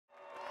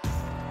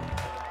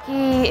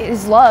He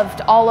is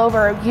loved all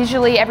over.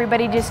 Usually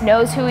everybody just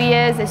knows who he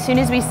is as soon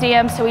as we see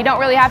him, so we don't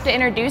really have to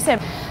introduce him.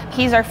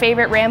 He's our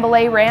favorite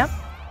Rambouillet ram.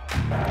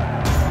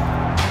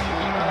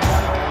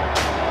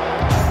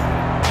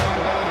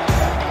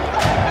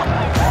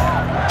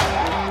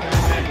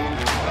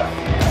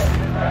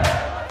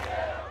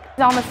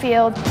 On the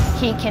field,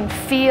 he can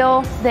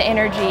feel the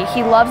energy.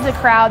 He loves the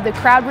crowd. The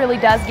crowd really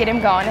does get him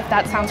going, if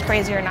that sounds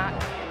crazy or not.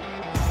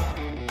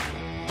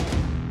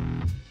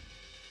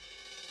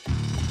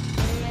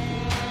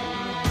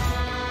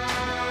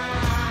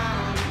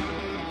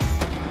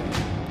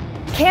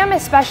 Cam,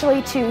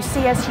 especially to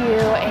CSU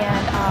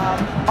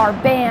and our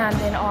band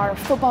and our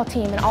football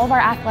team and all of our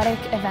athletic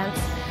events,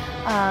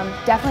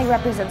 definitely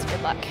represents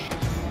good luck.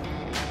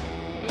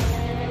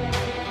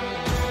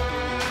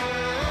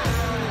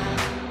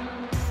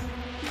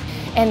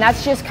 And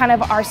that's just kind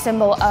of our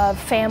symbol of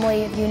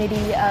family, of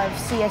unity, of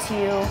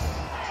CSU.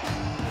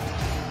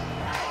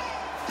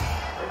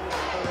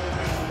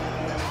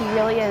 He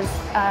really is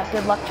a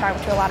good luck charm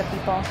to a lot of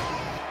people.